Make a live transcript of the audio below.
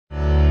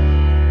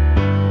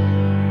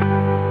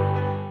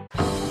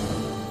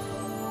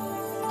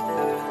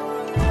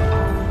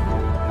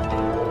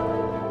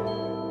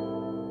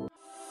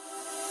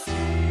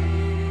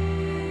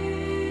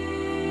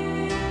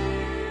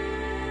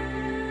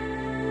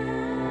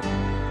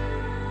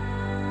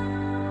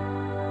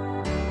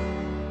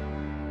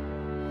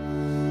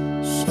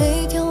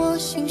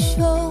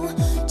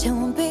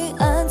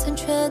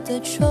的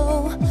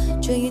愁，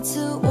这一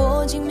次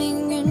握紧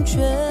命运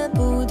绝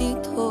不低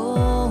头。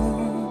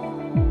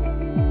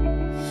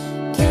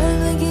天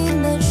黑已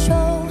难受，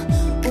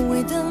无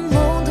谓的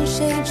梦等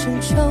谁成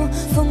就？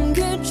风雨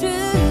聚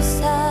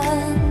散，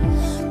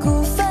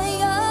孤帆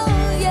摇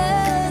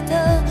曳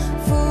的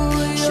浮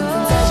游。身份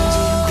在荆棘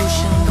中孤身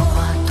的花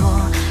朵，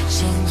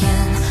鲜艳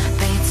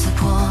被刺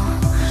破，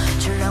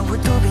却让我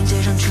渡边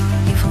界上出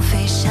逆风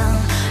飞翔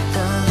的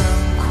轮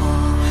廓。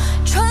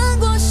穿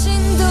过心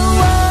的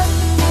万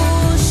物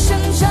生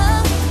长，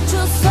就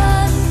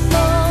算梦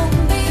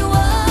被忘，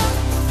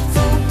抚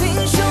平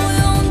汹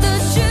涌的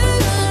巨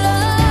浪，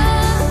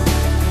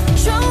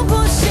冲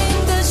破心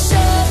的深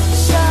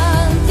山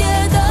跌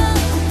宕，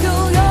有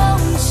勇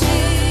气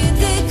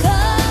抵抗，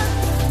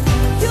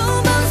拥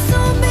抱宿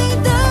命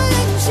的云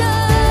章，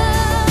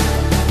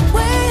为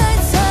爱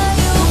才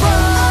有光，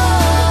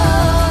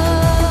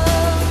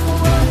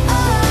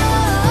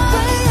为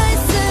爱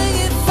肆意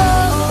放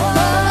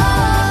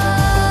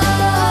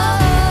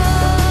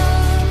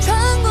穿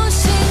过心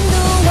的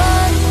万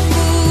物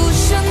生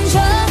长，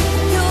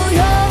有勇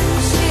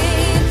气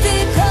抵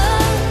抗，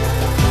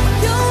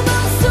拥抱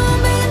宿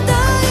命的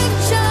云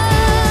章，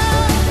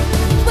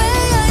为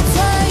爱才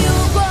有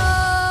光。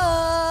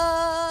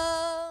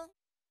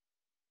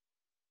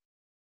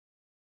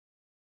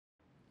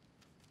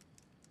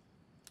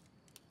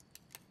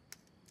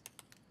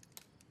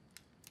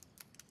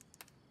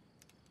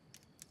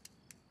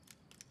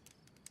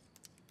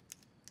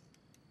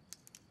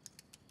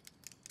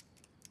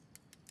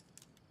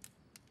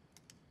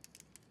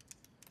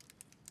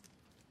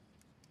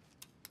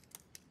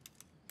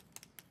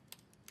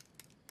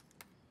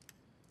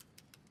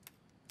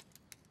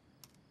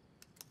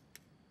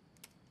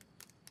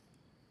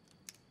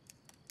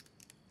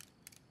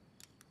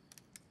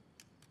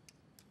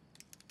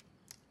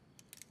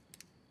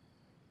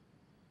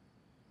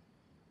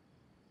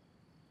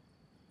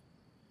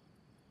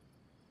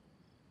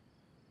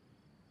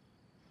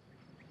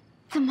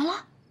怎么了？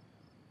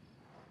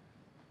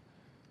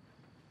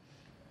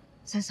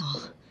三嫂，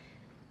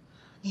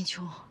念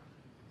秋，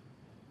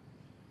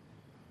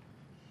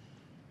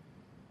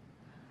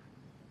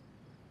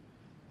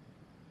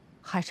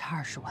还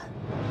差20万。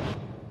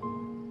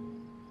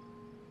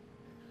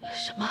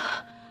什么？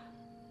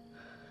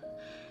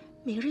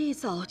明日一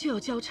早就要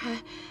交差，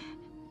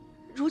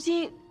如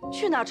今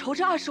去哪筹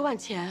这20万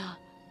钱啊？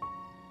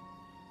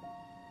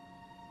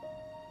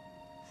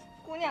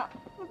姑娘，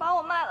你把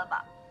我卖了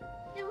吧！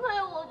你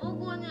卖我不，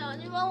姑娘，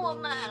你把我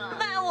卖了。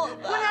卖我，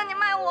姑娘，你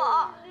卖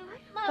我！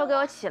都给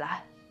我起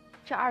来！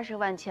这20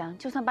万钱，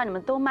就算把你们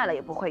都卖了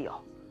也不会有，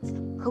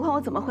何况我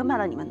怎么会卖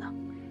了你们呢？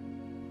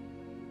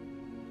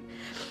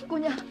姑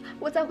娘，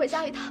我再回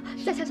家一趟，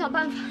再想想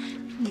办法。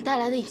你带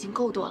来的已经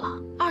够多了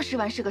，20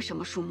万是个什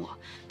么数目？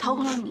掏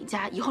空了你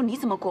家，以后你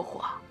怎么过活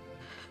啊？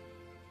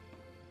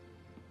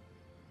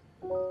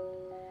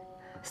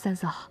三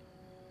嫂，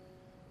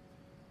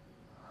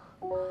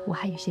我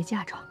还有些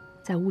嫁妆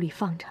在屋里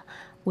放着，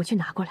我去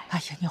拿过来。哎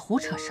呀，你胡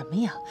扯什么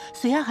呀？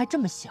随安还这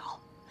么小，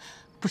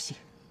不行。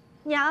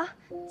娘，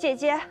姐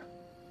姐，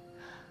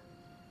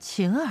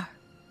晴儿，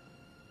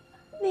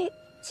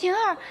晴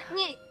儿，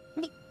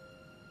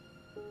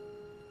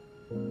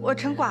我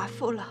成寡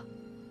妇了。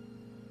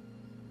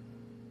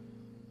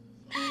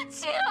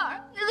晴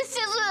儿，你个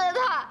心碎的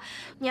太……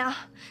娘，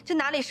这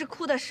哪里是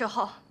哭的时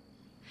候？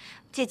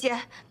姐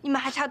姐，你们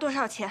还差多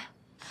少钱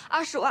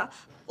？20万，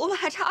我们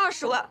还差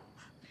20万。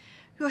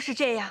若是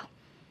这样，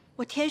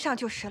我添上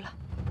就是了。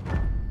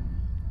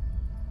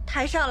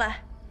抬上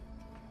来。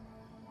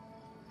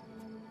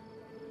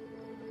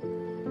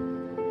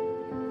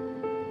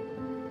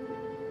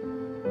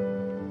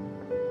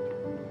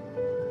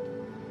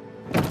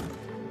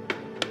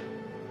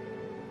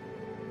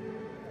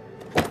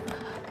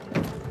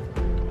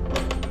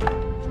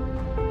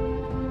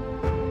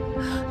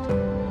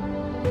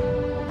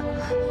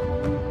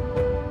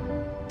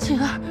晴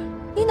儿，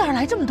你哪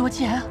来这么多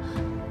钱啊？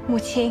母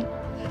亲，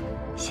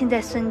现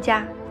在孙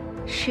家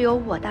是由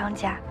我当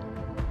家，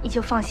你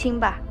就放心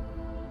吧。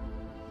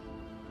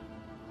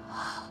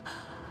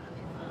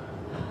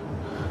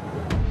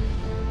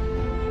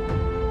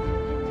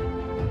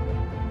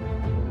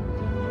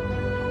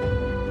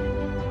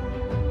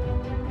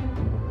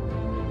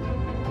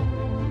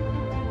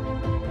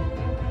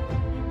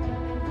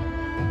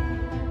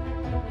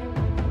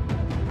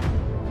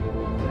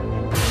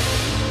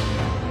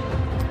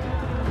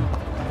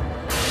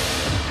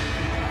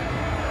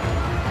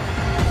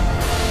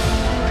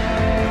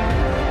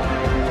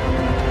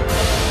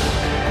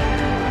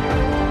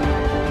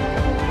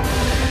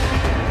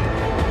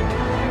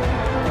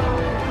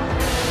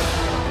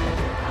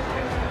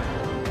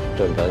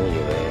朕本以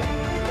为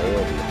没有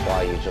比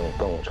花一正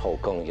更臭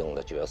更硬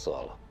的角色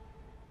了，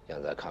现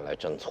在看来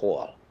朕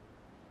错了。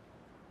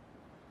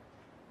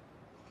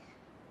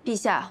陛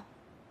下，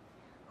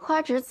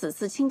花芷此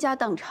次倾家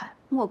荡产，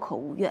莫口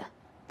无怨，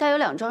但有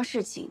2桩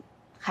事情，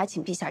还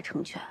请陛下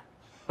成全。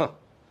哼，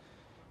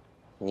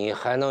你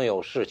还能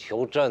有事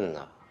求朕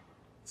呢？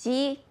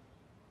其一，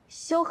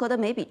修河的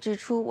每笔支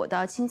出我都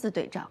要亲自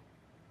对账，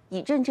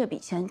以证这笔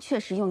钱确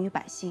实用于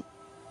百姓。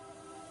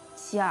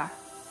其二，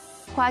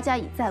花家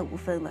已再无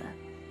分文，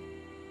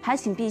还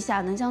请陛下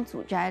能将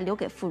祖宅留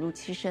给妇孺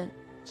妻身。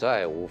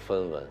再无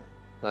分文，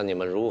那你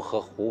们如何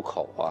糊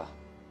口啊？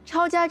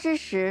抄家之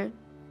时，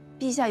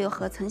陛下又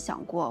何曾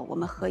想过我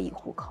们何以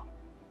糊口？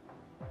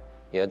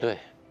也对，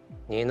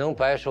你能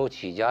白手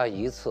起家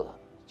一次，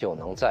就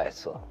能再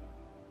次。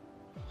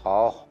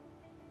好，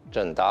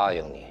朕答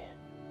应你。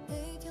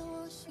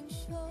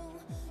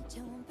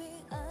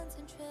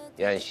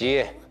晏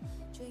惜，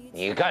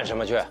你干什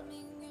么去？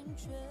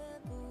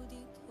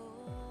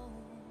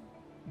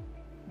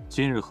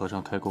今日和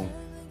尚开工，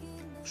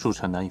数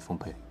产难以丰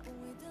沛。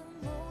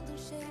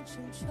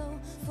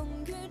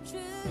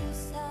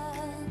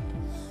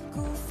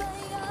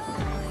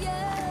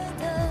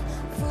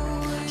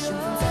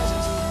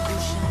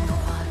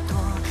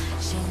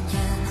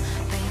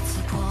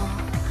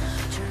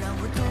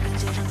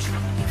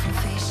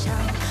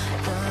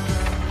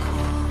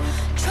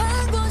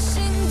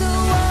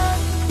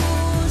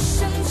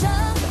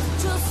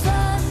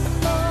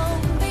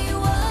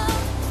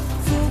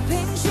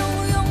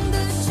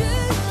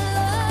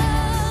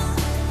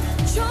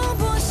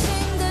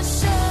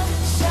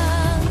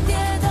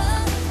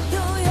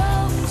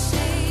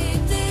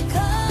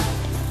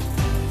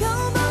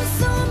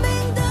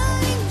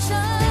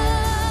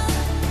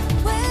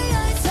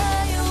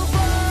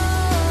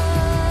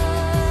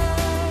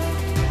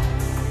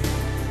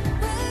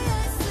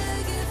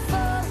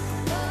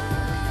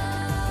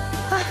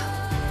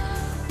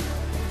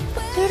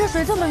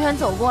水这么远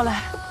走过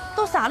来，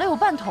都洒了有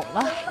半桶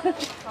了。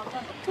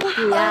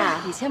你呀，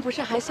以前不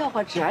是还笑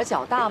话纸儿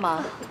脚大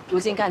吗？如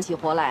今干起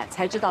活来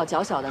才知道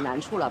脚小的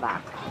难处了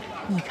吧？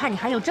你看你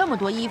还有这么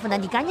多衣服呢，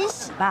你赶紧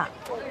洗吧。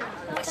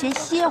我先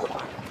歇会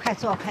儿。快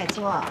坐，快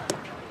坐。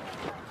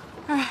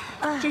哎，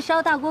这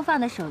烧大锅饭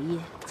的手艺，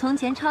从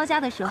前抄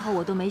家的时候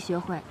我都没学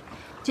会，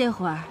这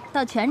会儿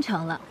倒全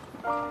成了。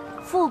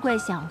富贵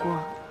享过，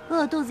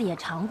饿肚子也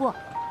尝过。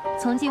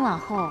从今往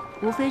后，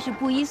无非是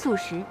布衣素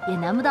食，也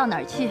难不到哪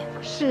儿去。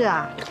是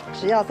啊，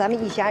只要咱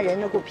们一家人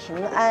能够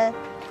平安，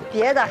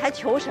别的还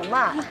求什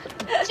么？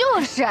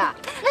就是，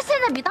那现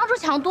在比当初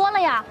强多了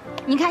呀！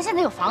你看现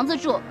在有房子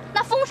住，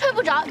那风吹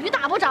不着，雨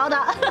打不着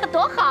的，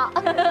多好！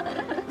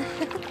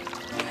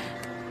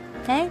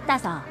哎，大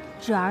嫂，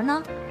芷儿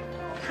呢？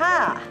她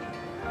啊，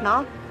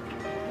喏，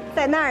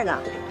在那儿呢，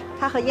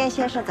她和燕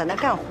先生在那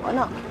干活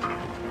呢。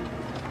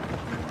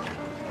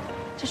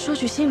这说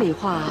句心里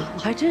话，我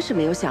还真是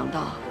没有想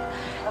到，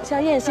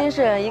像晏先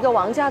生一个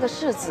王家的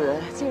世子，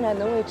竟然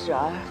能为芷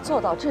儿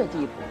做到这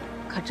地步，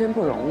可真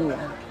不容易啊！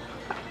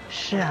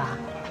是啊，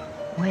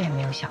我也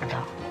没有想到。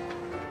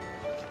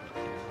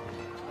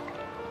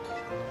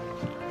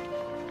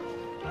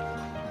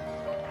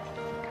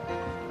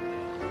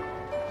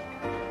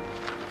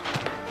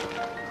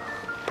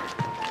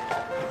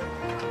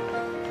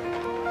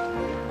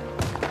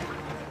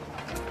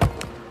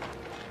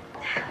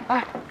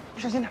哎，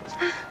你小心点。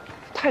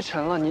太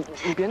沉了，你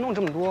别弄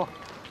这么多。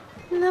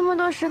那么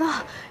多石头，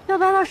要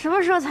搬到什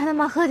么时候才能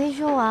把河堤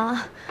修完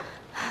啊？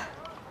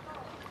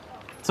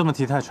这么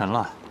提太沉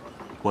了，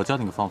我教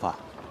你个方法。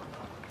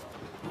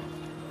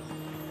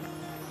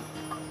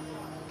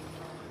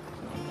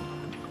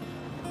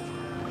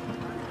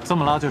这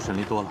么拉就省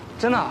力多了。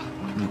真的？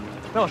嗯，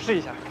让我试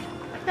一下。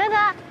等等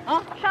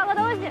啊，少个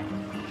东西，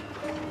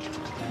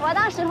我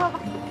当石头吧。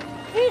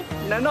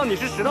难道你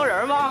是石头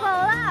人吗？好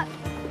了，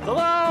走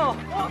吧。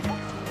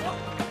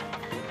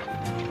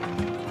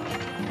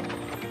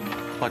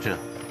花芷，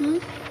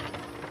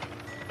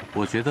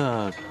我觉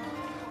得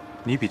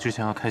你比之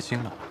前要开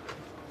心了。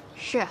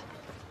是，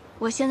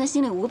我现在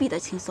心里无比的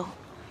轻松，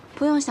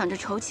不用想着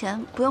筹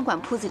钱，不用管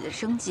铺子里的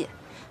生计，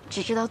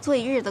只知道做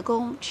一日的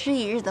工，吃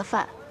一日的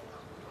饭。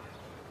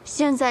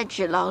现在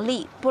只劳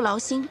力不劳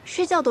心，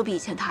睡觉都比以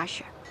前踏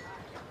实。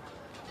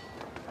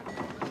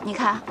你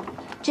看，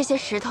这些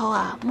石头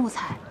啊、木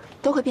材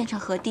都会变成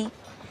河堤，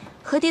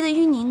河堤的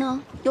淤泥呢，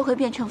又会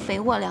变成肥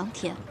沃良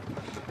田。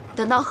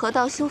等到河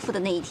道修复的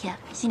那一天，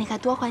心里该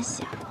多欢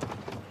喜啊！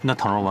那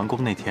倘若完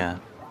工那天，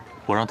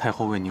我让太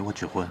后为你我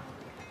指婚，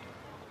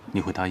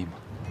你会答应吗？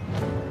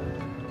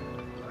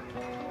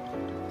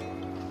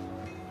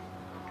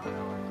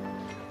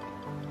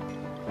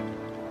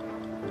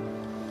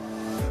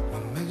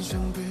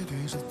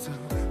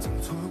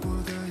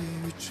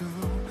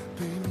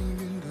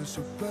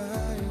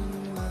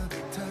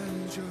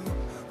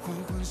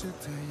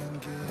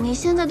你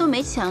现在都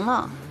没钱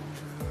了。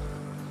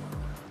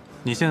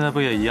你现在不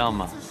也一样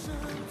吗？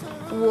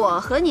我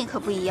和你可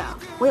不一样，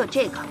我有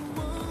这个，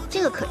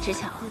这个可值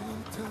钱了。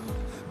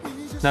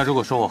那如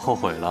果说我后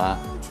悔了，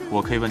我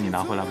可以问你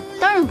拿回来吗？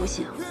当然不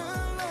行。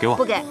给我。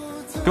不给。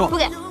给我。不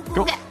给。给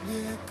我。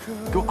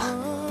给我。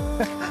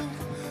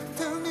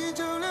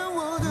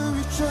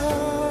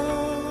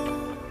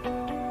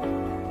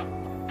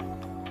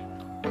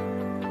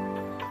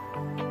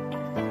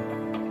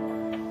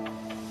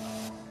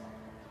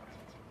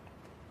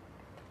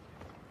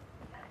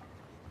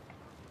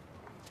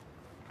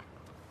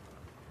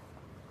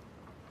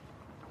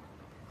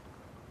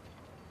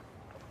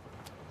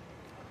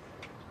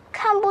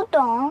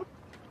懂。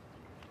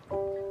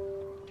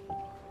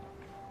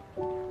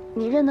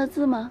你认得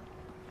字吗？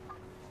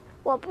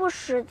我不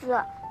识字。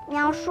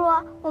娘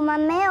说我们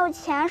没有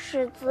钱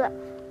识字。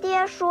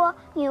爹说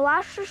女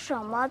娲是什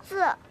么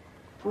字？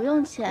不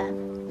用钱，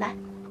来。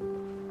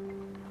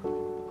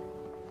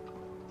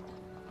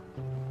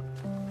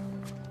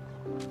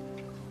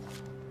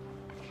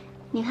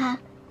你看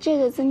这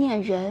个字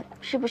念人，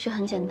是不是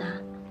很简单？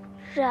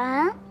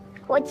人，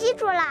我记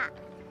住啦。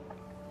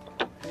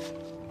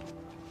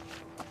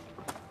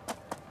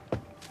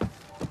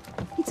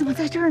你怎么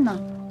在这儿呢？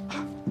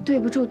对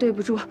不住，对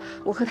不住，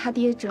我和他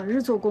爹整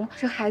日做工，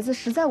这孩子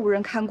实在无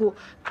人看顾，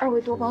二位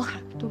多包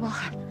涵，多包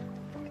涵。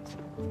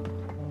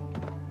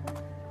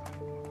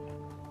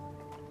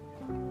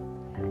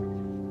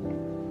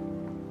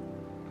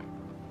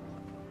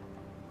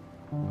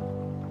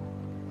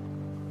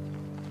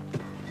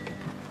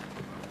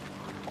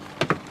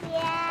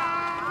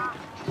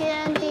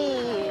天地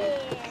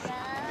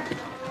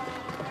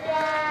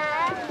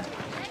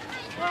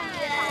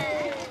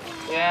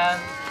天人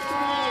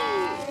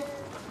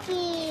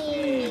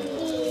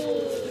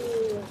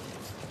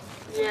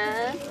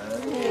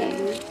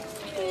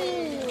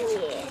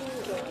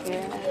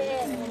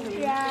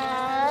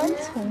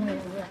聪明。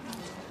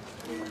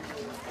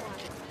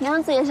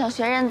娘子也想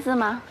学认字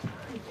吗？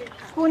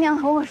姑娘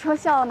和我说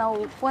笑呢，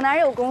我哪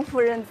有功夫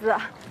认字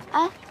啊？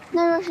哎，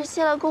那若是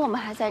歇了工，我们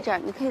还在这儿，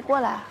你可以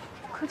过来。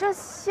可这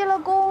歇了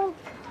工，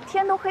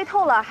天都黑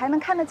透了，还能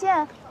看得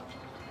见？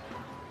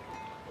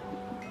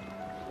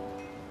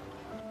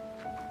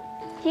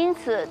因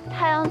此，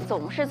太阳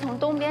总是从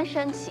东边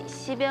升起，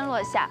西边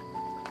落下。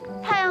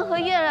太阳和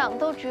月亮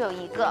都只有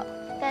一个，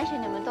但是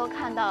你们都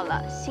看到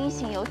了，星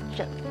星有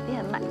整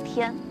遍满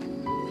天。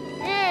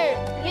日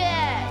月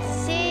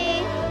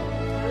星，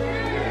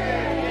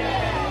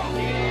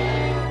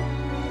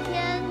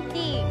天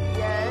地人，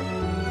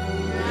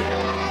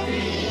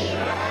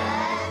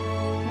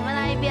你们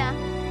来一遍。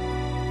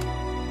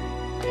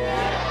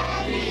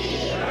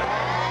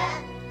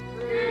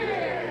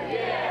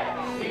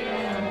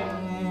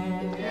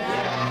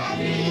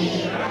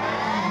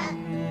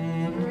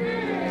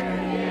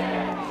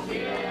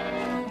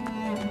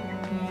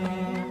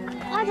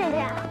花姐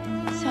姐，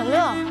小六，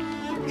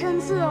认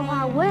字的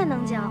话我也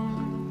能教。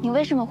你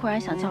为什么忽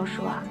然想教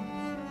书啊？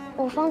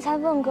我方才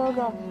问哥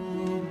哥，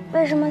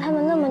为什么他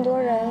们那么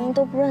多人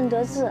都不认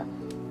得字，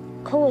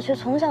可我却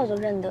从小就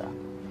认得。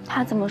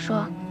他怎么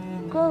说？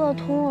哥哥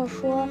同我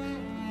说，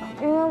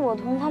因为我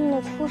同他们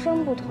的出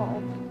身不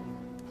同，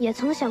也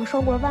曾享受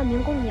过万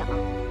民供养，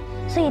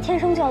所以天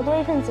生就要多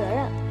一份责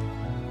任。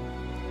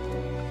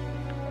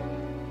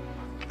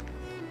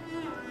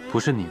不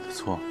是你的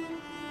错，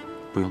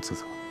不用自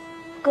责。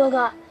哥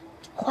哥，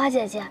花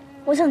姐姐，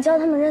我想教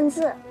他们认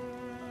字。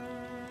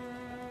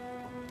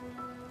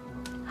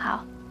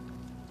好。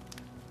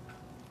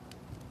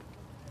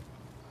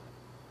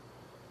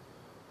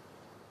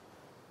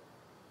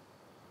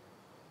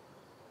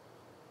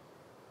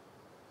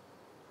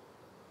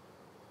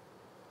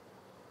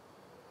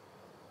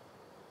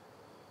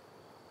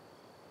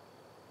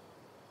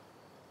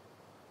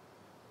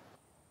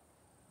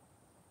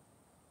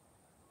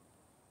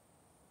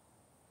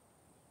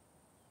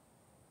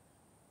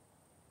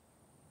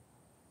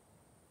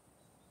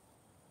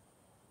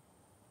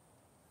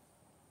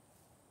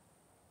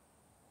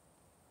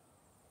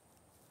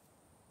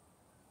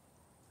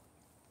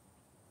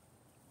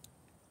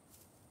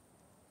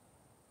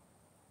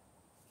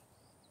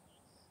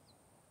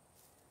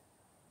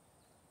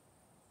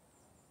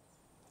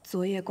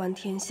昨夜观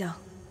天象，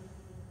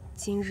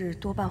今日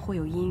多半会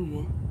有阴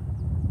云。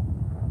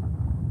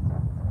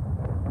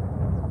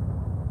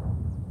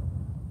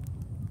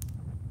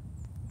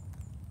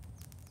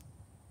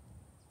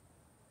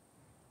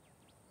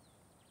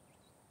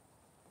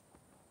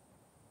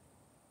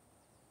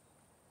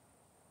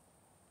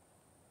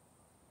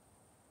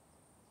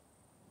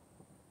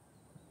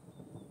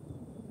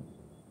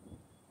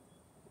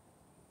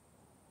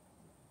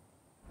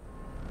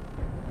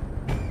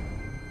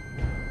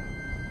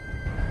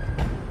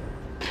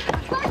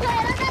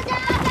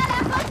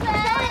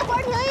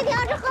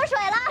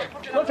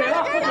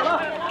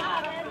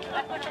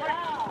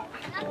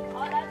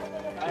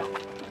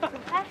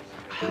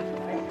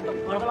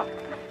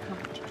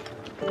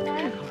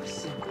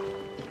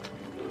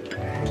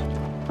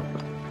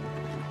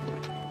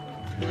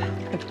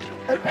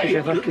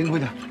林姑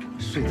娘，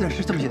水字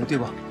是这么写的，对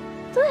吧？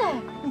对，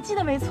你记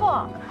得没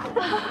错。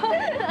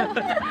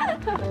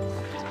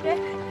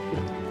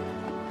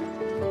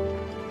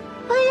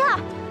哎呀，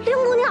林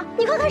姑娘，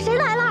你快看谁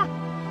来了！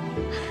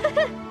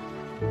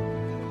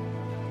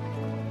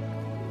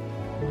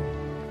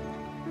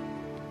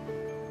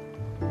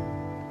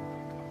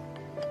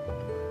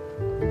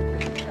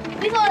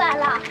李总来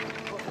了。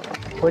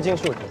回京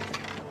述职。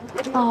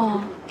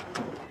哦。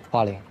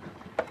花玲，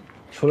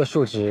除了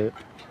述职，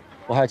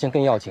我还有件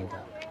更要紧的，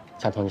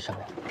想同你商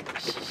量。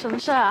什么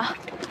事啊？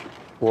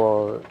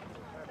我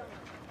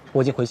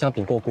已经回乡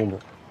禀过姑母，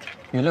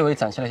与略微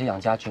攒下了一些养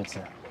家之资。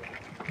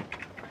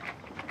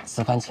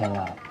此番前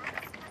来，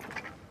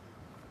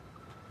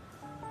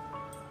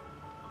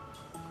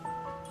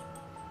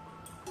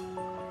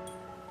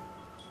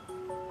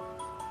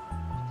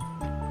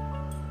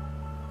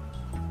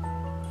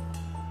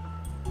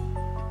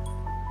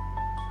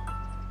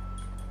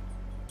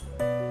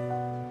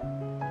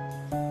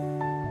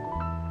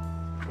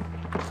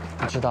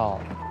知道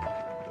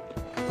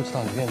你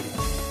愿不愿意？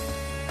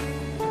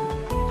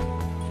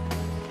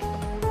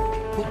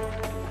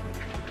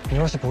你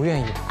若是不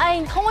愿意，哎，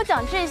你同我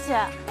讲这些，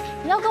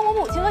你要跟我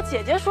母亲和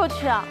姐姐说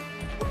去啊！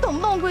你懂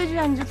不懂规矩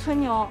啊？你这村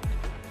牛！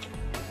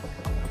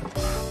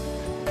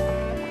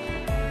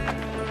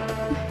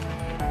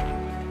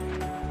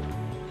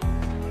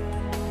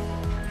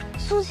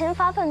苏秦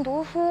发奋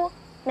读书，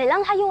每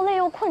当他又累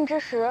又困之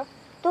时，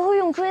都会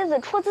用锥子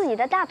戳自己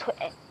的大腿。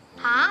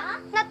啊，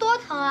那多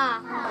疼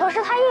啊！可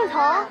是他一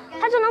疼，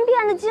他就能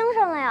变得精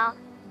神了呀，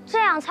这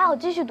样才好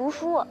继续读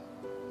书。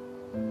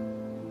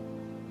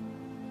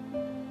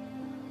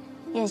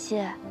燕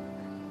西，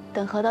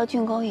等河道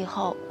竣工以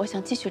后，我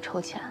想继续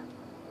筹钱。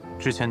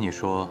之前你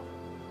说，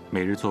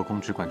每日做工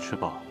只管吃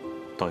饱，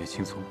倒也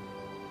轻松。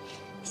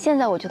现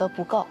在我觉得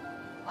不够，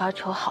我要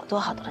筹好多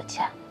好多的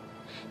钱，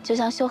就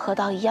像修河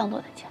道一样多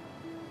的钱。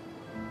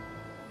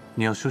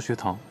你要修学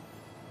堂？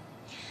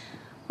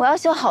我要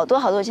修好多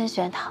好多间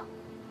学堂，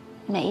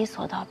每一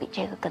所都要比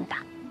这个更大。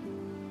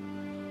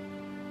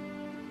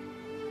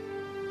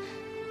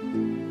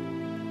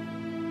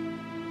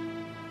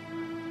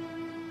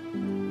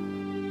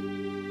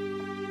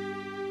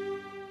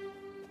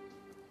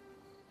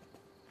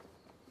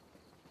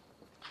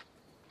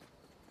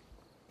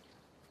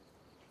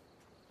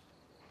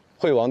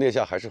惠王殿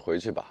下还是回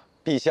去吧，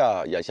陛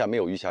下眼下没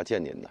有余暇见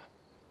您呢。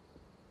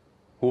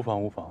无妨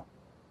无妨，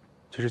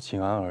只是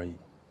请安而已。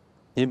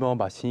您帮我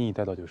把心意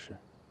带到就是，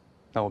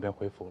那我便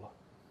回府了。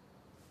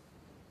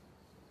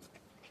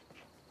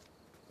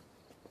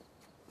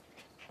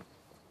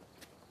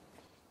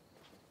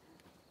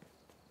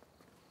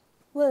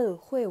问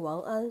惠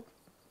王安。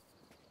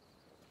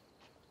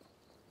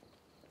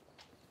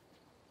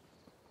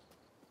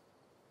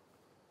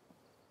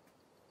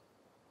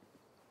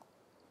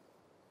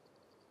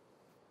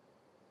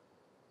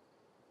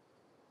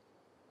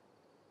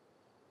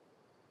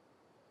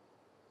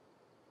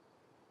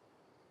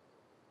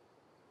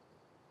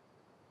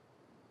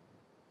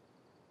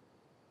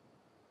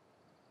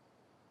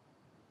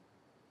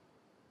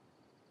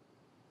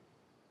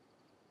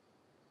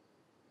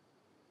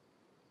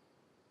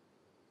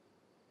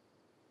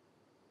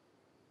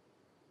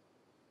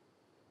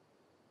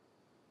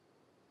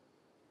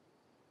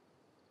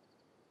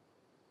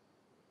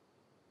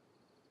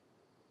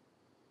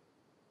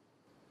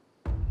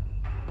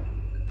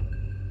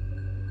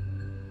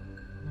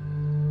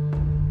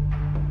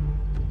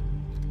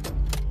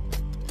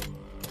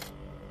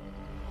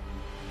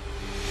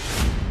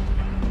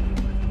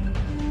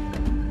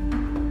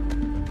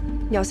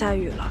要下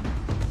雨了。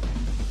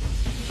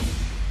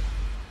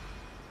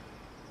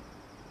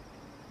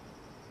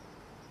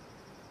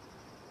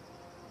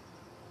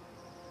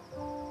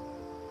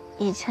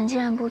以前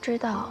竟然不知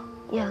道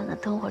夜晚的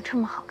灯火这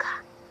么好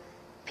看，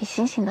比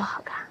星星都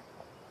好看。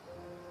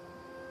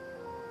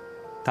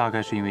大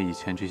概是因为以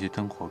前这些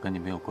灯火跟你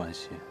没有关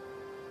系，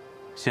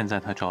现在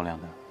它照亮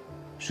的，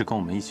是跟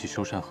我们一起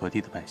修缮河堤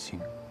的百姓，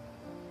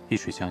一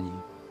水相依，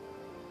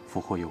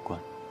福祸有关。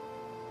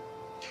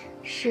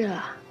是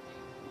啊。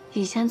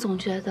以前总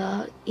觉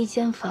得一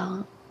间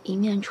房、一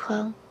面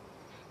窗、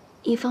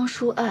一方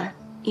书案、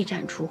一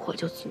盏烛火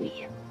就足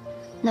矣，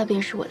那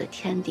便是我的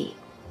天地。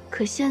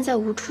可现在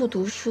无处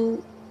读书，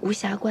无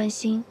暇关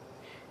心，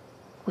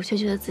我却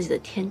觉得自己的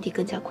天地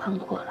更加宽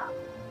阔了。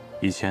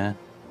以前，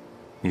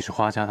你是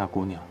花家大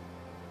姑娘，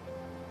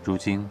如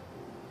今，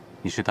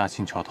你是大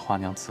清朝的花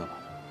娘子了。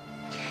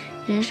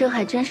人生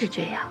还真是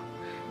这样，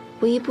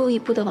我一步一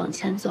步的往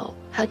前走，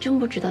还真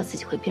不知道自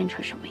己会变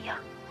成什么样，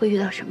会遇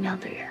到什么样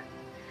的人。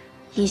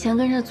以前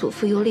跟着祖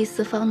父游历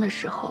四方的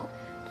时候，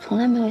从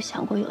来没有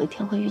想过有一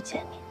天会遇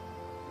见你，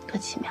多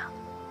奇妙。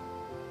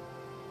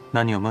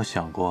那你有没有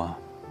想过，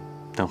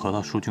等河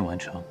道疏浚完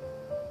成，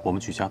我们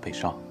举家北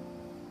上，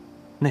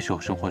那时候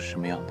生活是什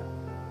么样的？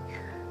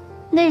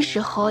那时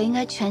候应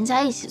该全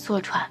家一起坐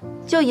船，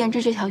就沿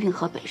着这条运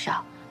河北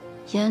上，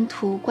沿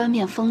途观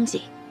遍风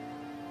景。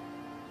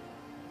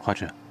花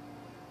芷，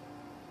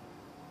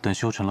等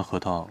修成了河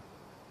道，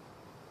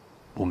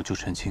我们就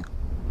成亲。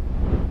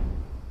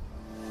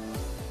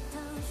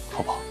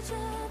好不好？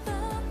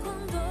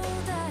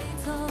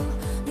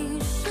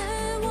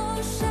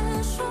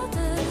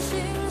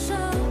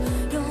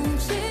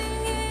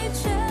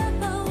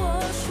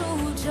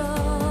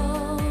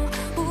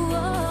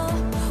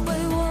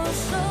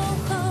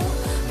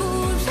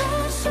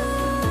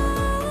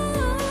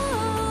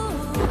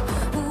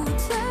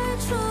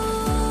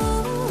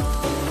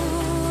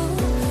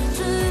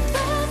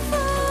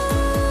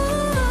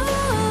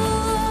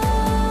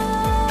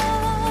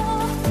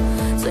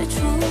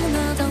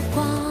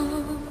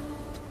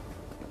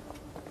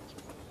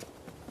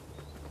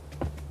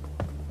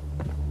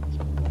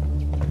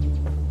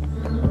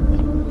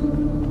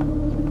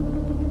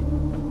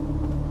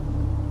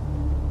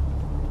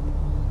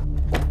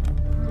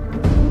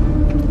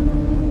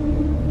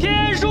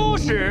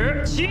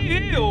其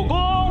余有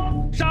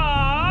功，赏。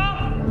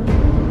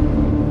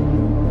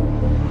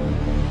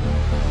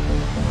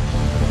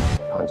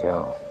长青，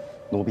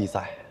奴婢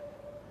在。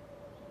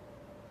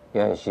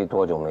宴席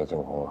多久没进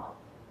宫了？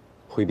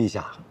回陛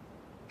下，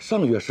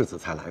上月世子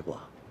才来过。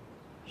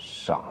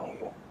上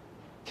月，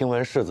听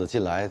闻世子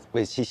近来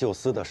为七秀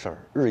司的事儿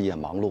日夜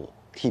忙碌，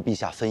替陛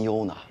下分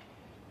忧呢。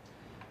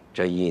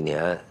这一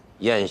年，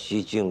宴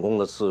席进宫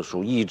的次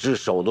数，一只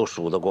手都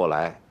数得过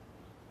来。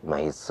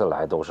每次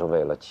来都是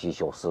为了七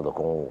秀司的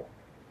公务，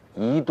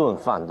一顿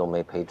饭都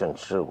没陪朕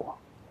吃过。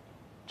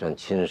朕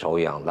亲手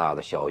养大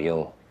的小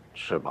鹰，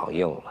翅膀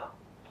硬了，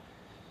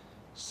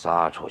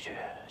撒出去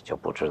就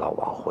不知道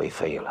往回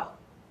飞了。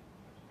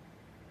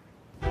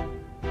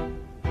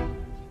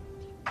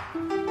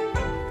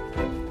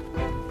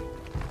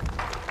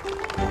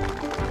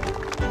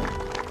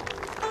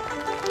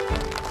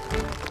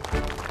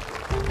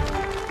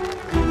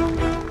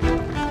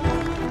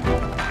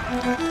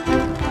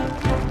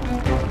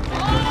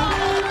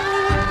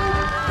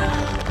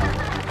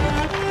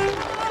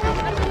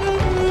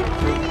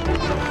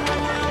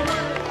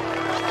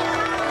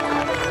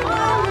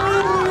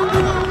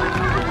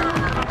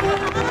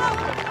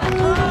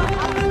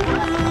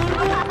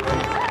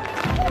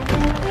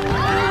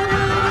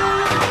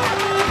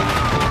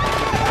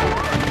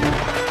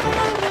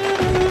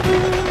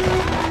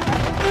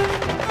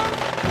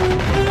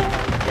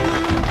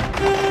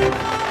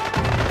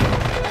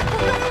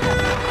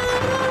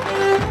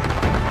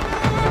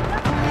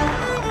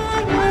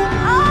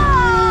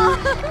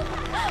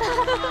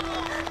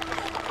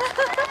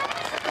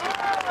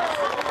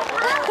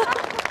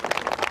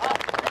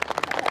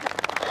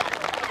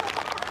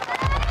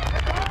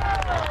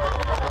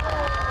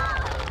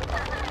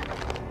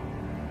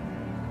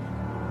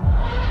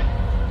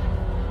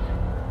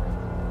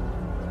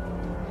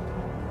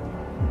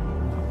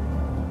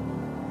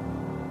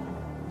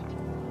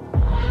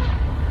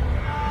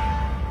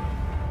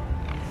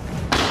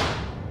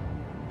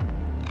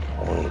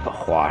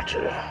花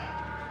芷，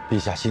陛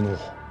下息怒，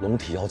龙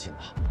体要紧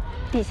啊！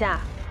陛下，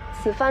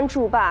此番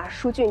筑坝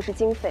疏浚之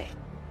经费，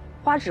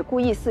花芷故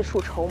意四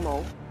处筹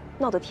谋，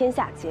闹得天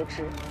下皆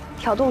知，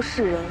挑动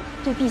世人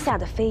对陛下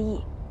的非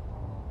议。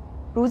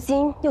如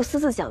今又私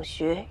自讲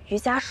学于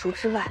家塾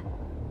之外，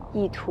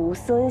意图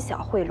私恩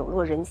小惠，笼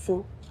络人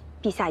心。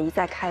陛下一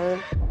再开恩，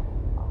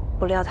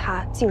不料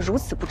他竟如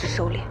此不知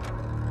收敛。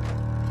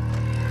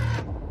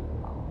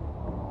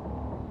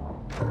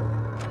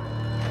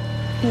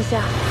陛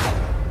下。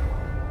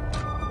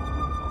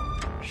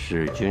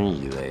弑君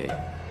以为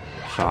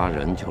杀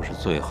人就是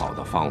最好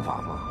的方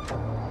法吗？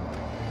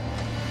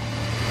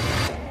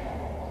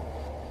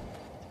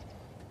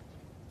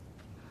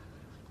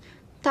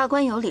大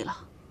官有礼了。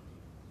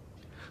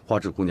花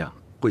芷姑娘，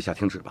跪下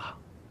听旨吧。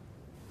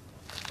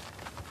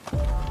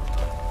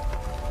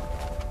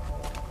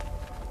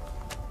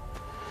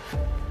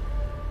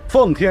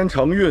奉天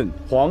承运，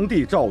皇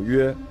帝诏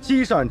曰：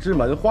积善之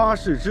门花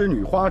氏之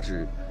女花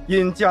芷。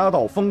因家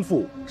道丰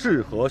富，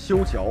治河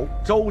修桥，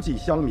周济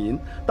乡民，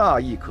大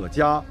义可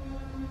嘉，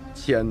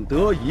浅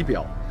德仪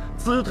表，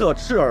兹特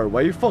敕尔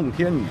为奉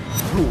天女，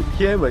入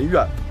天文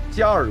院，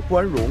加尔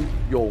官荣，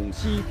永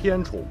息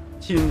天宠，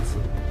钦此。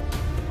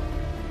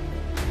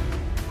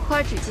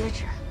花芷接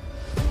旨。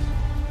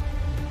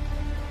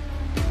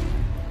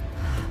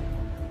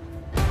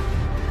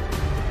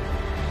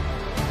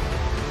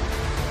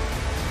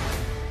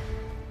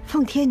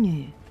奉天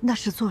女那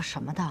是做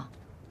什么的？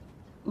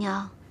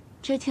娘。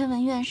这天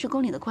文院是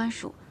宫里的官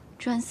署，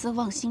专司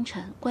望星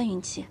辰、观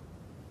云气。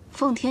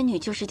奉天女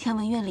就是天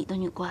文院里的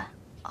女官。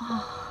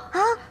啊，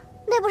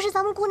那不是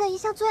咱们姑娘一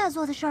向最爱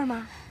做的事儿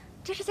吗？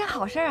这是件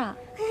好事啊！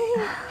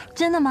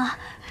真的吗？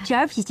芷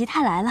儿否极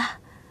泰来了。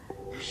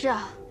是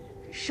啊，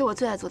是我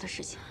最爱做的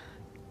事情。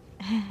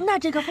那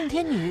这个奉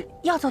天女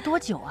要做多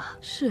久啊？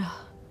是啊，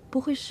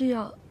不会是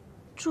要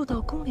住到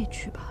宫里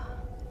去吧？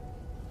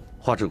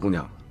花芷姑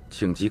娘，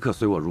请即刻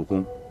随我入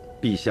宫，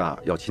陛下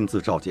要亲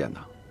自召见呢。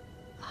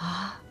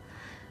啊！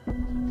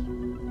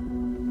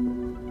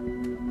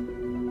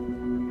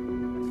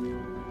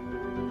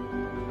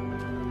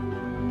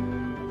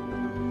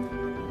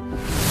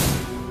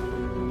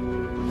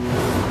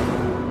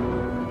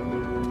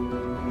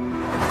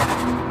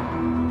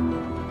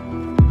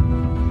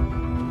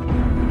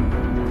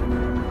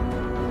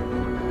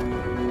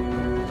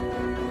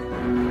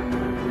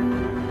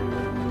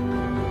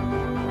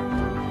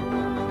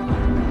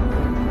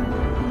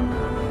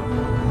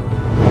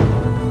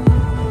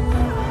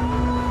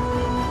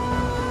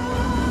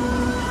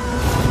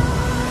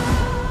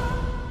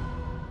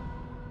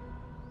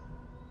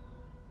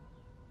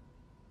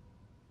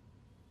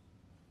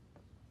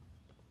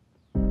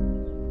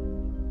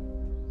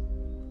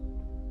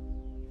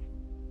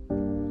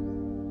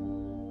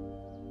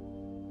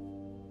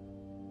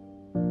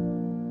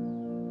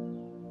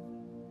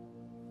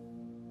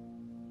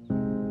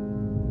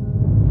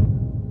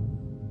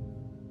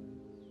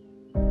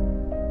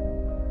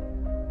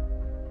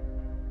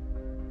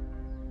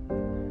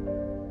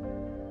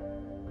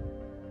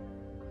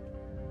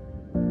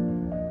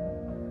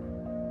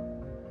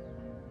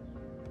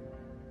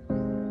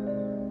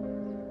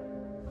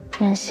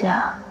妍希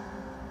啊，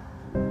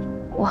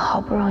我好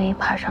不容易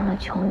爬上了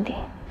穹顶，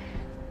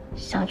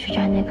想去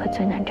摘那颗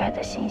最难摘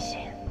的星星，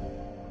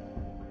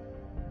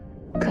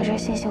可是这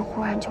星星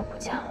忽然就不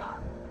见了，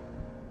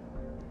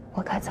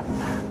我该怎么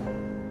办？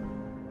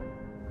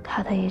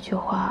他的一句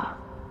话，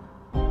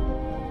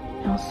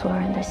让所有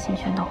人的心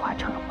弦都化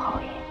成了泡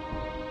影。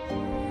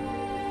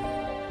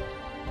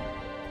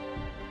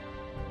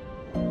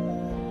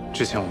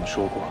之前我们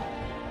说过，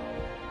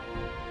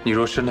你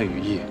若生了羽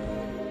翼，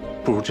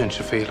不如振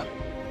翅飞了。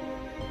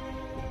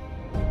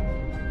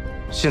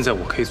现在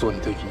我可以做你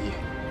的羽翼，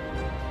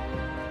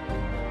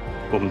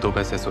我们都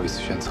该再做一次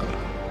选择了。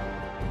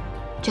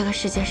这个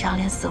世界上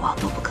连死亡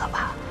都不可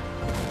怕，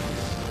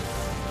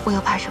我又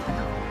怕什么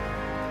呢？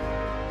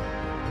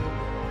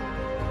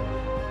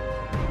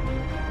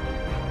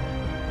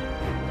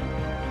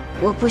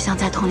我不想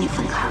再同你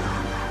分开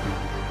了。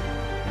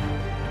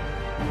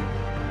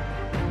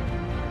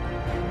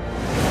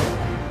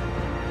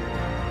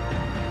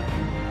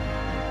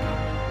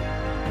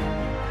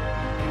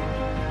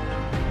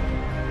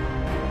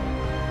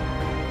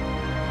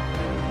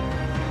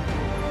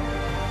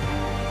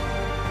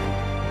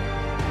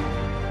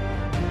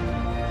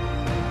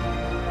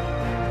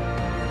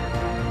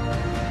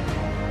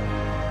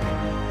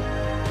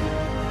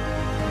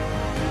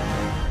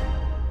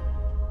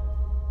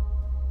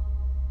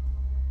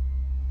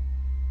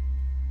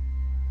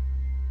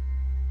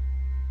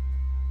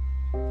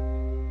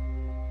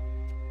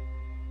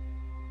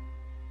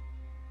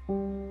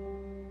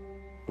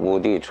武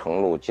帝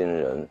承禄今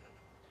人，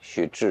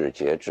须至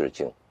节致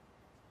敬。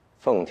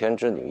奉天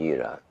之女亦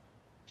然。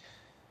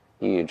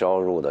一朝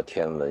入的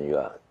天文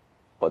院，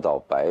不到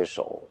白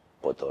首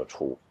不得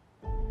出，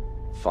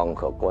方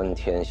可观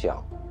天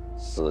象，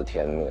思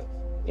天命。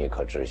你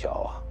可知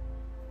晓啊？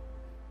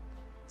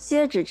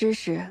接旨之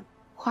时，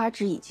花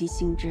芷已经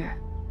心知，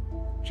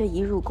这一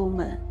入宫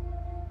门，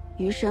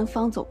余生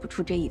方走不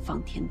出这一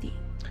方天地。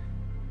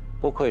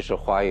不愧是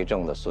花一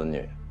正的孙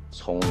女，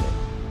聪明。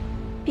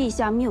陛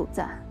下谬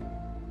赞。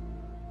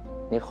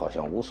你好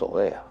像无所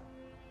谓啊。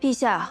陛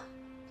下，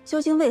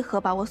究竟为何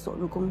把我锁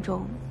入宫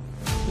中？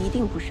一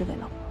定不是为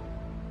了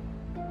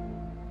我。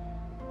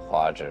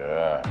花芷，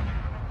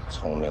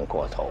聪明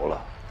过头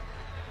了。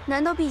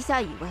难道陛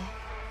下以为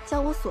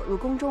将我锁入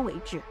宫中为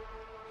质，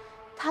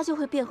他就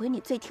会变回你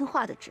最听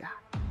话的侄儿，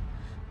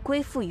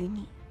归附于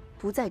你，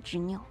不再执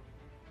拗，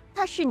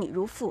他视你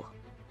如父，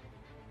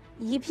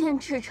一片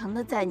赤诚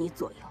的在你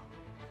左右，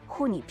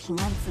护你平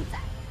安自在？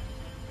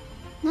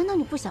难道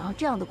你不想要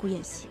这样的顾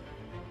晏惜？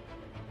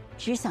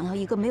只想要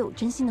一个没有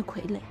真心的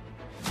傀儡？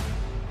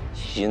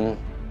心，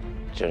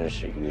真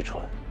是愚蠢。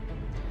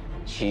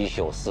七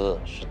秀司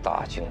是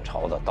大清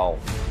朝的刀，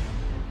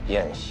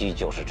晏惜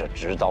就是这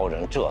执刀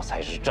人，这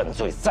才是朕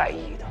最在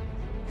意的。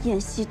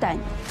晏惜待你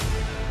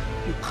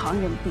与旁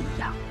人不一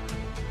样，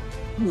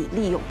你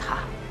利用他，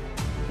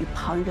与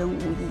旁人无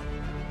异。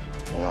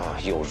那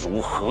又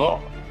如何？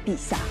陛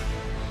下，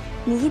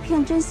你一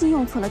片真心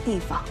用错了地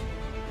方。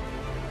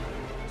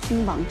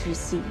君王之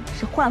心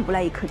是换不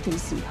来一颗真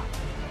心的。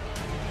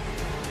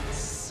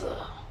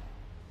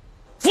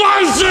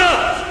放肆！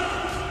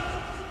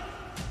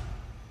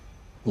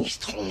你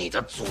同你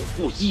的祖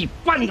父一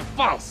般的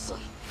放肆。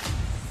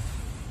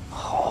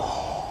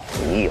好，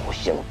你有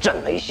心，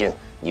朕没心，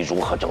你如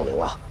何证明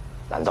啊？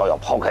难道要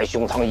抛开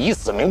胸膛，以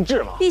死明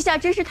志吗？陛下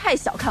真是太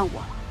小看我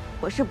了，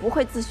我是不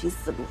会自寻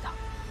死路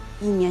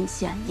的。1年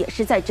前也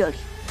是在这里，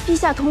陛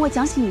下同我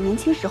讲起你年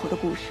轻时候的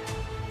故事，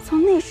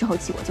从那时候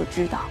起我就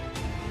知道，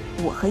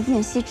我和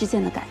晏惜之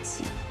间的感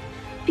情，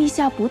陛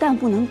下不但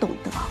不能懂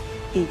得，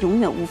也永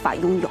远无法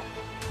拥有。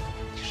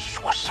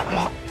说什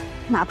么？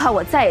哪怕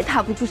我再也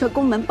踏不出这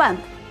宫门半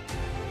步，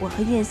我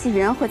和晏惜仍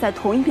然会在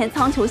同一片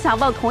苍穹下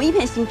望同一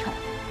片星辰。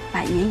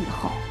100年以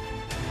后，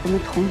我们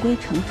同归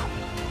尘土，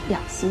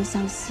两心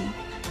相惜，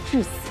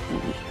至死不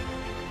离。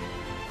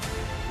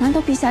难道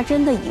陛下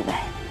真的以为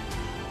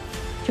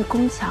这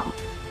宫墙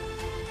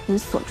能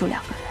锁住2个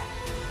人？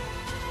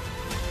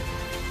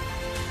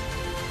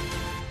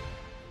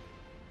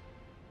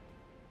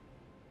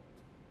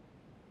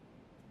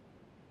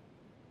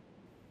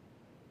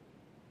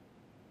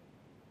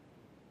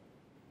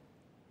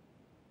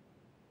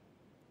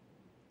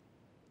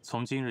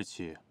从今日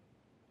起，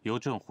由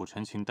朕虎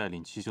陈情带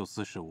领七秀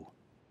司事务，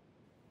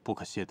不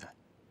可懈怠。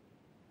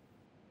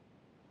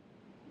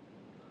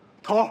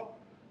头，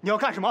你要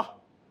干什么？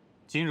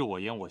今日我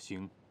言我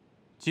行，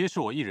皆是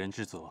我一人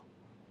之责，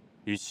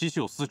与七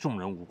秀司众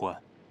人无关。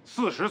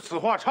刺史此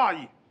话差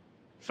矣，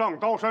上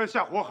刀山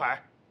下火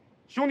海，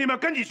兄弟们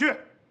跟你去。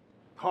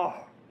头，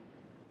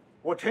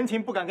我陈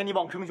情不敢跟你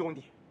妄称兄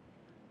弟，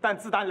但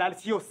自打你来了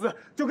七秀司，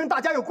就跟大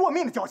家有过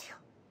命的交情。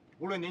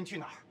无论您去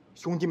哪儿，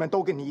兄弟们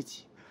都跟你一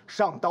起。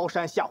上刀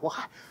山下火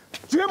海，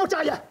绝不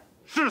眨眼。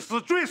誓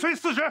死追随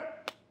四使。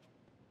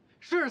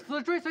誓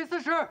死追随四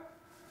使。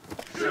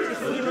誓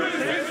死追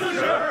随四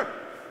使。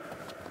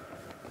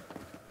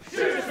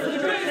誓死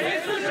追随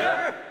四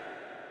使。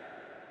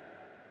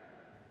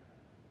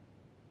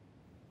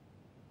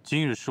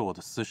今日是我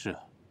的私事，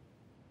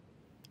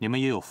你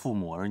们也有父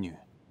母儿女，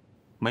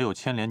没有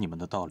牵连你们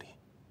的道理。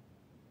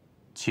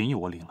情谊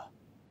我领了，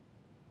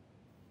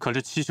可这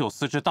七秀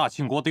司这大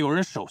庆国得有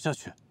人守下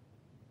去。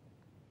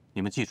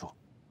你们记住，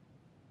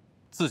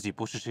自己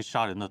不是谁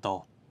杀人的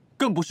刀，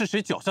更不是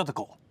谁脚下的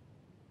狗。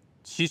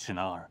7尺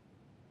男儿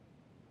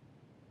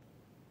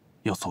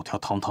要走条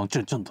堂堂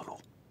正正的路。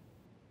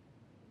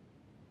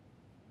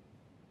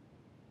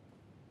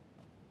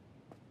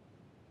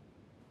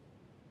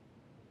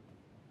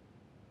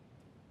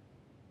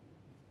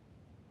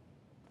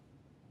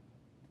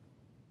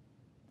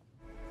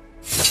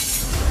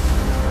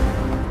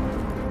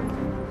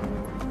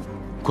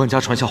官家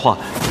传下话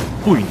来，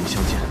不与您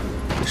相见，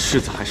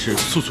世子还是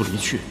速速离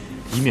去，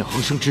以免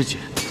横生枝节。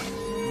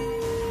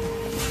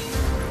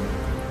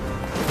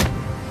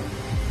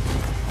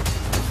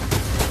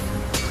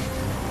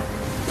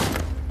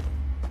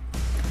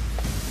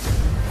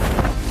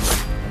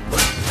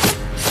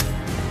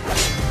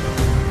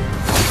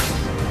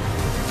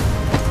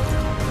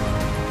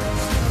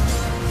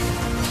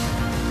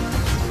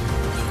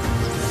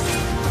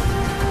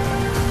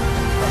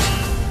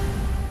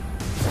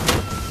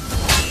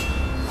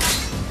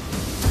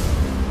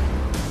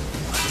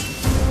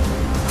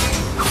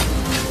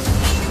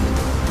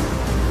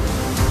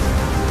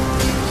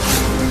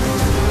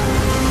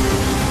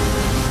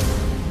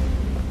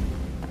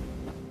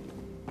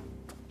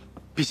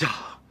陛下，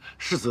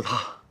世子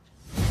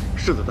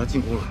他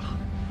进宫来了。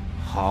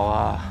好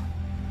啊，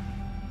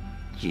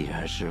既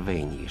然是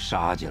为你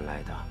杀进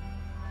来的，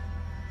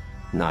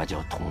那就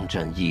同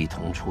朕一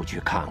同出去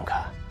看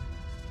看，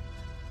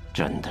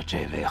朕的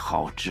这位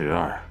好侄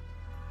儿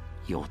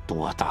有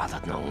多大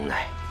的能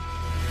耐。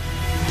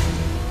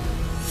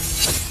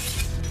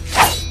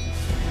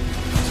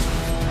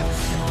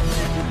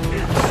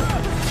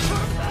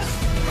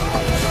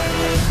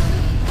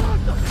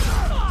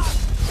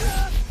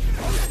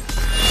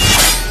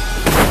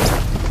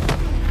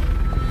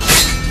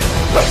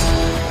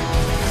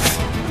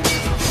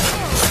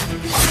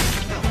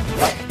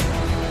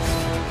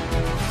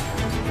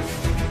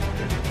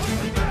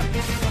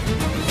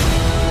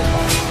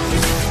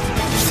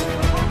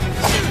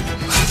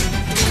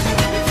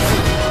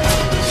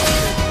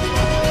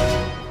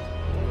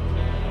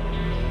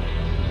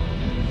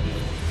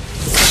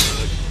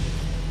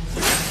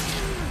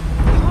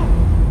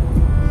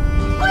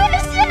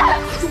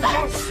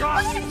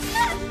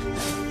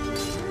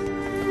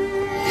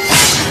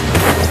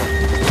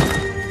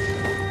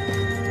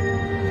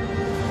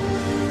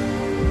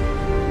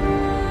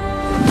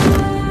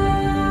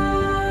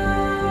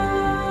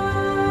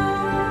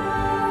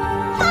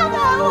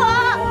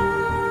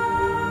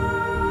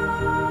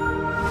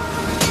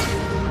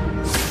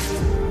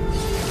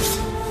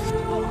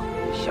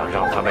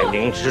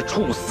凌迟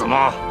处死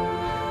吗？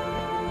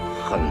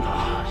恨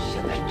吧！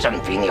现在朕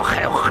比你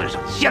还要恨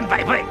上千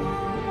百倍。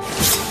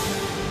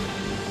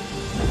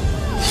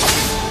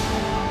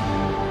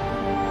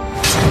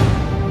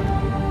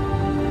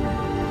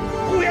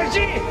顾晏惜，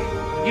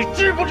你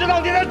知不知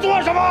道你在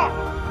做什么？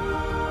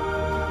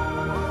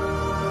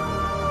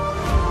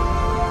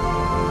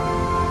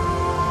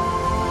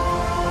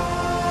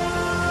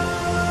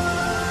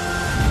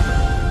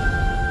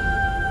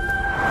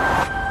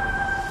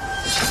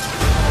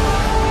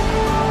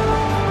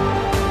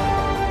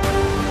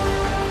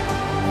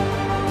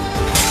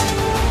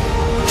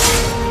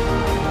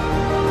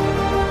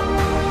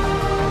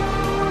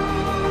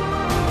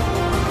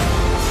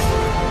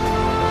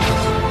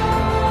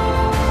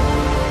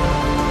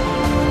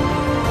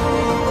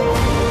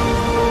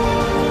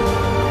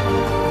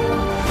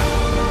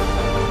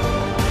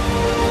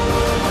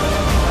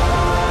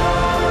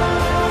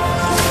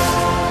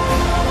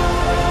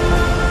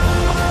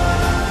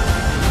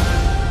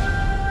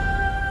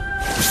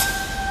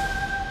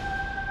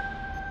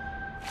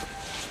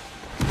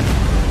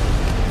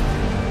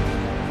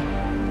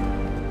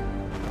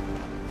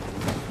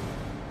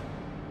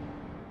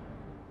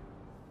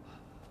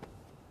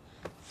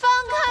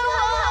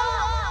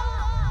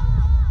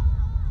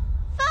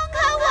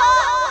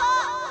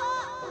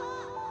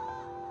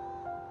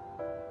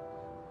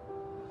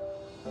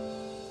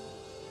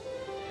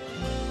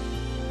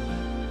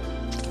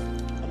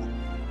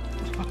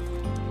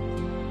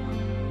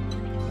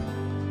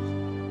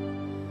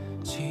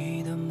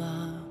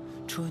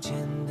初见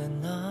的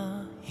那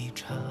一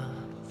刹，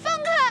放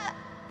开！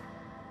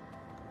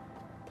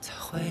在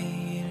回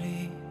忆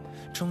里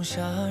种下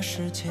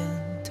时间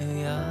的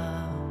芽，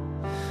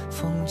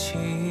风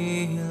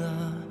起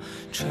了，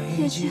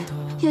吹几朵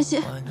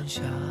晚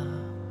霞，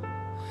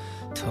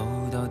透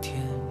到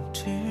天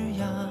之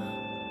涯，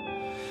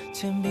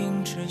坚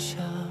冰之下，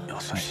要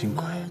算辛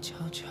苦，悄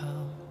悄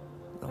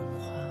融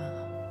化。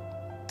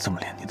怎么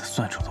连你的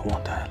算术都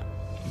忘带了？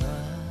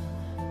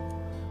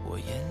我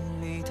眼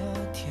里的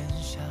天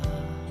下，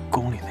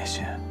宫里那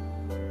些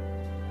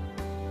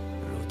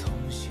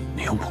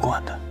你用不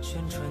惯的。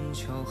春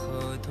秋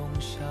和冬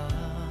夏，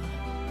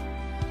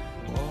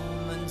我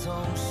们总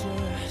是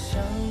相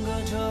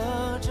隔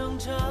着挣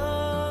扎，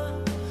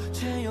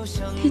却又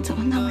相你怎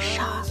么那么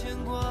傻？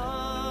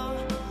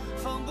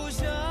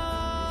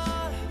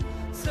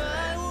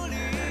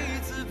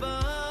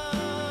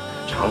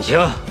长青，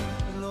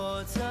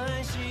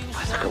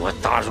把他给我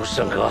打入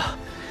圣阁，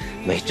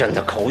没朕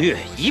的口谕，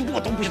一步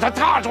都不许他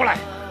踏出来。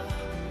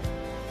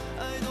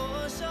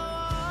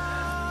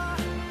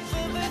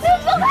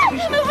你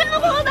们不要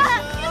碰他！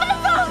你们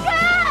走开！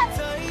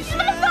你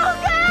们走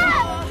开！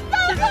走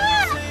开！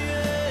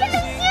妍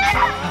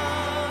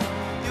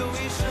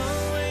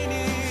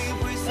希！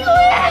顾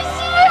妍希！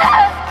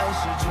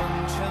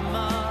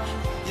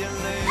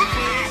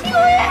顾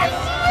妍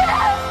希！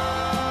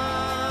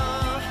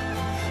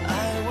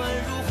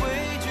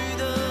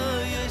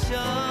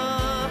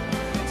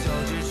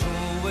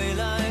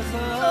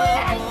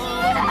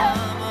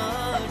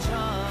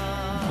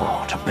 冒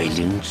着被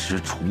凌迟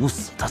处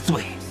死的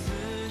罪，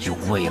就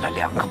为了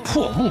2个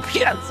破木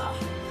骗子。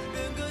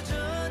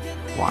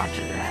花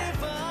芷，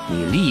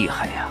你厉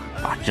害呀，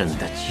把朕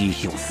的七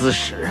宿司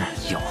使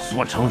教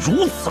唆成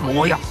如此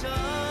模样。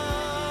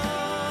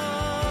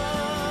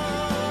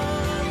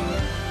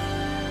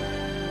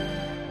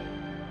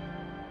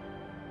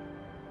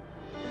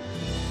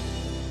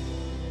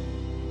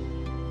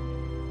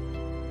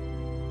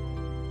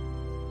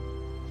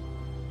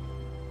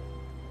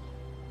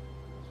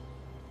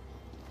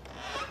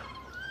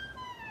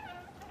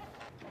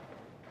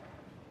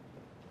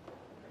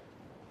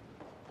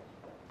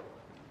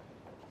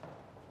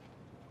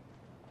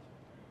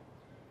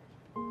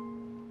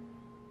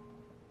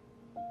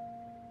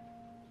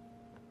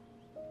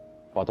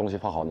把东西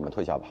放好，你们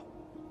退下吧。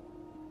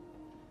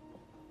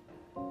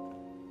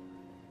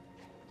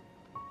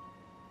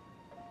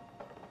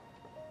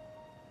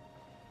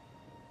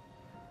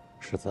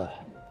世子，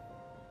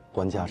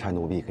官家差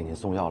奴婢给您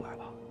送药来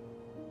了。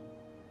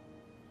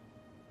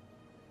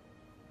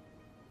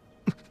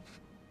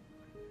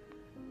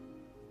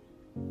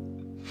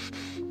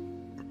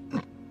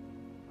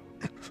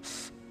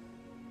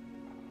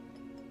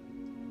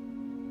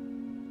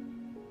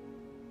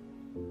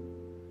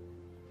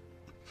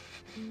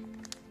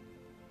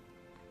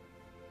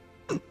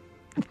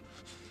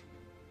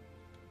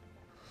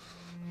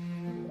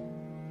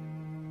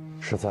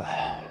世子，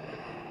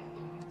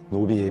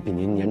奴婢比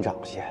您年长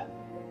些，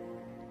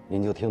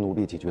您就听奴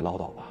婢几句唠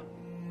叨吧。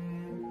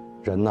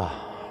人呐，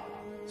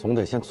总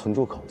得先存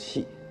住口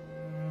气，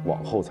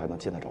往后才能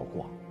见得着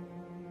光。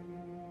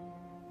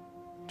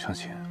长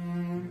卿，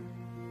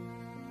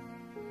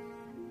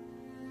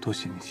多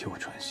谢你替我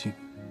传信。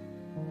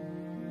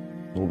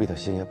奴婢的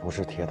心也不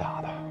是铁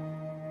打的，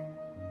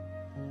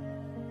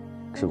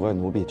只怪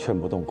奴婢劝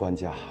不动官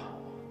家，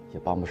也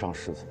帮不上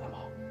世子的忙。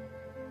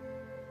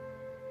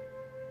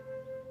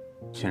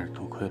 今日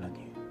多亏了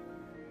你，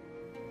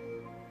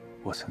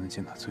我才能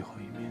见他最后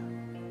一面。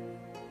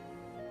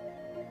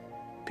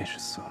便是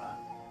死了，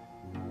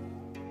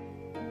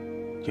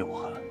也无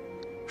憾。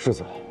世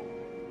子，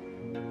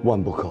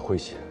万不可灰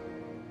心，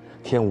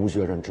天无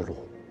绝人之路。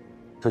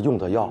这用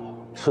的药、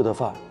吃的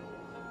饭，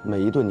每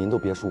一顿您都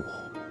别疏忽。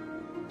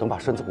等把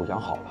身子骨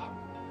养好了，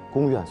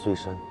宫院虽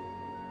深，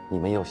你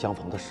们也有相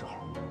逢的时候。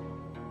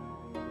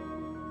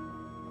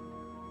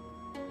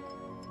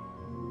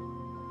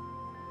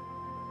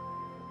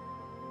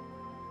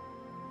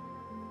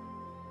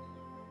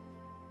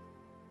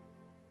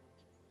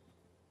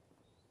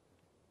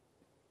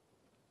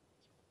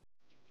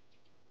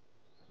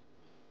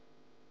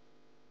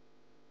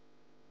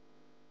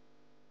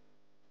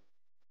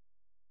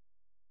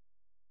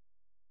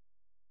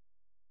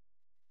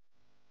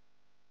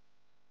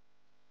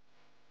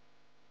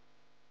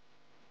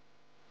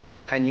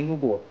 海宁姑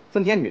姑，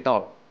奉天女到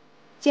了，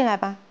进来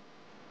吧。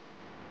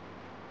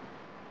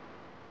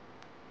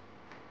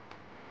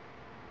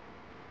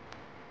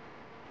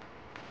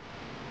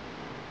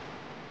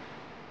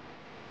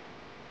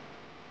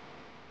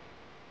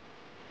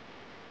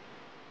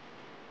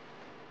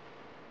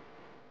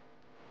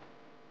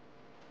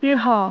日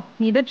后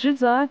你的职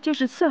责就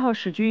是伺候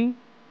使君，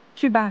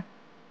去吧，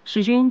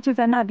使君就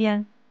在那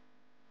边。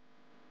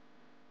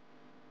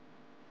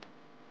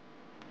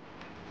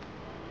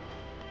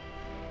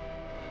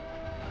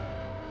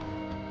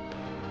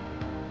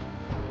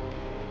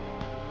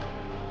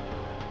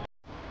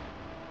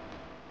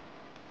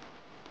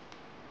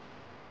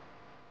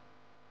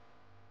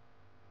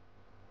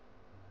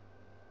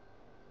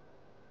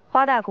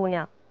 花大姑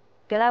娘，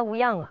别来无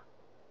恙啊！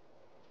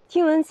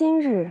听闻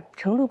今日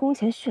承禄宫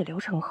前血流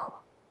成河，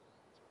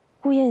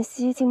顾晏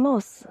惜竟冒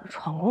死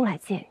闯宫来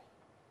见你。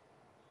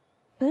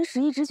本使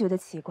一直觉得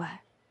奇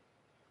怪，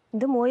你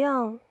的模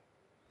样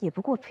也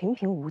不过平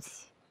平无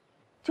奇，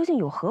究竟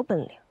有何本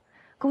领，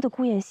勾得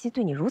顾晏惜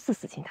对你如此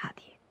死心塌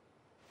地？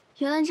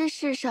原来这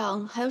世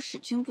上还有使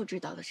君不知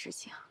道的事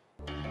情啊！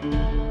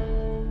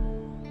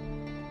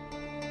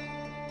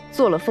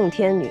做了奉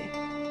天女。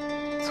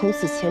 从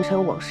此前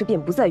尘往事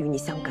便不再与你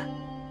相干，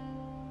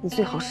你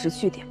最好识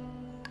趣点，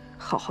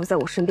好好在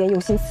我身边用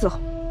心伺候。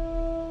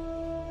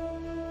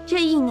这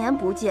1年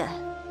不见，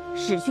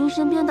使君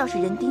身边倒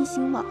是人丁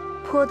兴旺，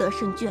颇得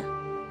甚眷。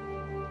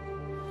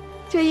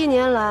这1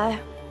年来，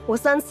我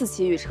3次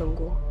奇遇成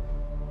功，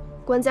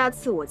官家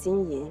赐我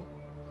金银，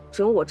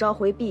准我召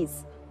回婢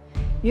子，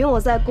允我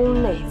在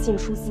宫内进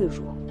出自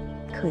如。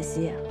可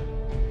惜啊，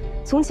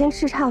从前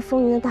叱咤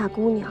风云的大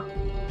姑娘，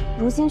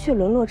如今却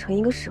沦落成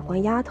一个使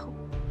唤丫头。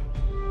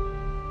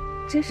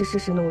 真是世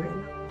事弄人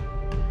啊！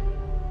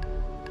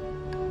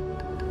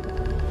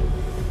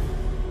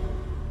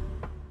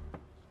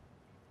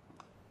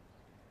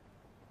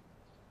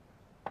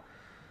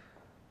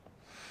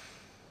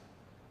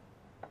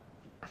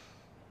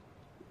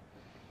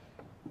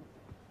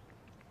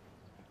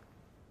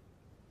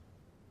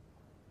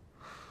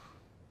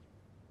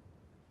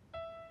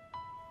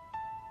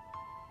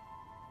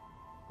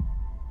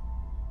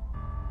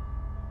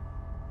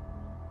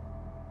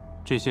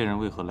这些人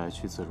为何来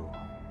去自如？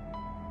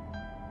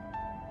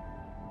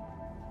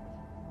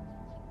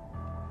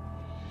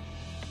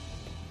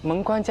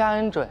门官加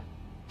恩准，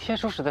天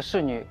书使的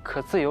侍女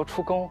可自由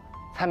出宫，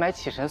采买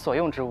启神所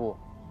用之物。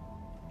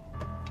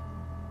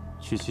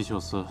去七秀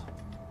司，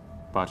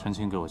把陈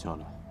青给我叫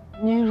来。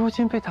您如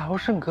今被打入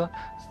圣阁，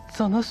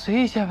怎能随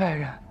意见外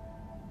人？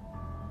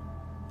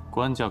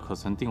官家可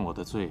曾定我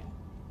的罪，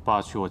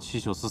罢去我七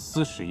秀司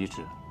司使一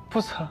职？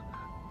不曾。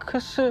可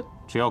是，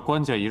只要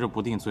官家一日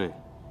不定罪，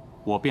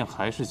我便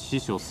还是七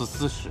秀司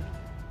司使。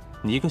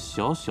你一个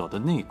小小的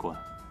内官，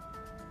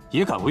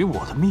也敢违我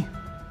的命？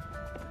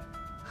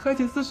还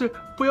请司使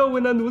不要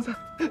为难奴才，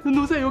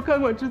奴才有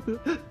看管之责，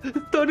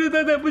当真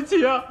担待不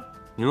起啊！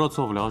你若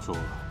做不了主，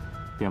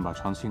便把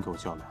长青给我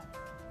叫来，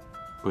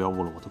不要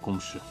误了我的公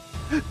事。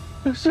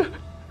是。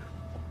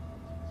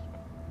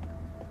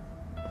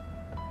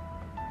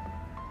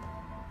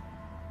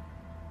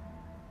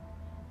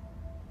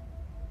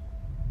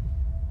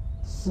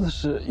司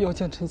使要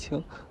见陈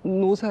情，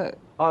奴才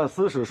按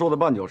司使说的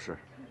办就是。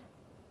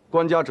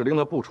官家只令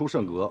他不出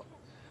圣阁，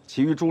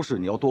其余诸事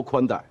你要多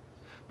宽待。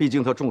毕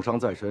竟他重伤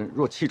在身，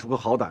若气出个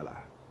好歹来，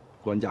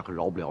官家可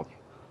饶不了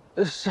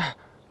你。是。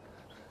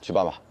去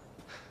办吧。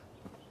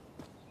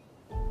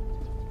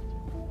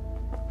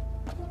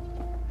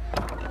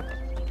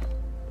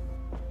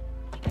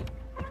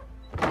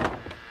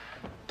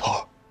头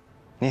儿，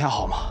你还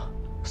好吗？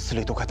司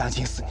礼都快担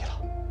心死你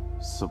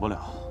了。死不了，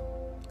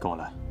跟我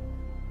来。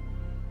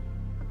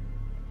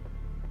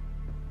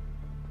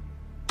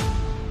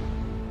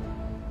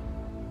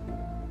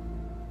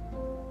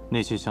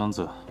那些箱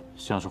子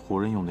像是胡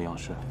人用的样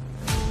式，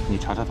你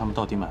查查他们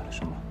到底买了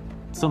什么。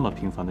这么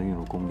频繁的运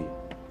入宫里，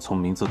从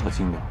名字到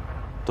斤两，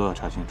都要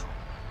查清楚。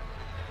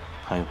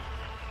还有，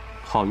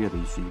皓月的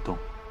一举一动，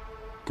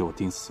给我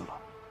盯死了。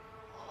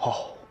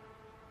好，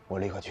我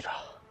立刻去查，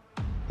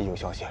一有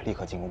消息立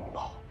刻进宫禀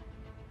报。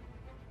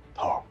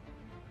头儿，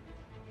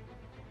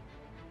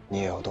你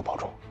也要多保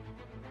重。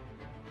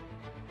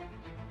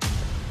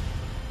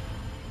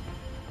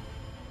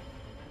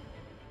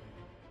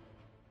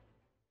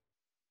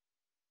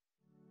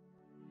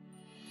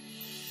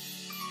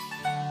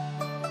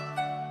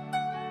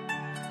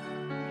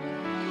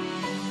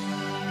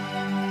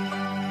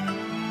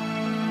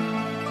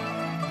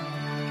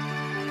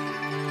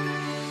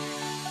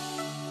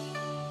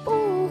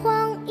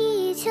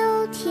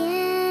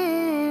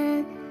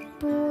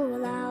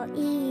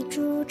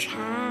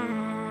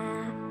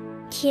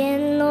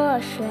天落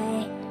水，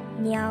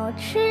鸟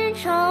吃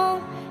虫，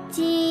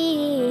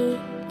鸡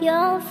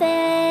又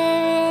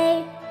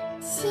飞。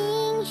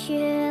心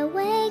血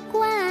为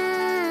官，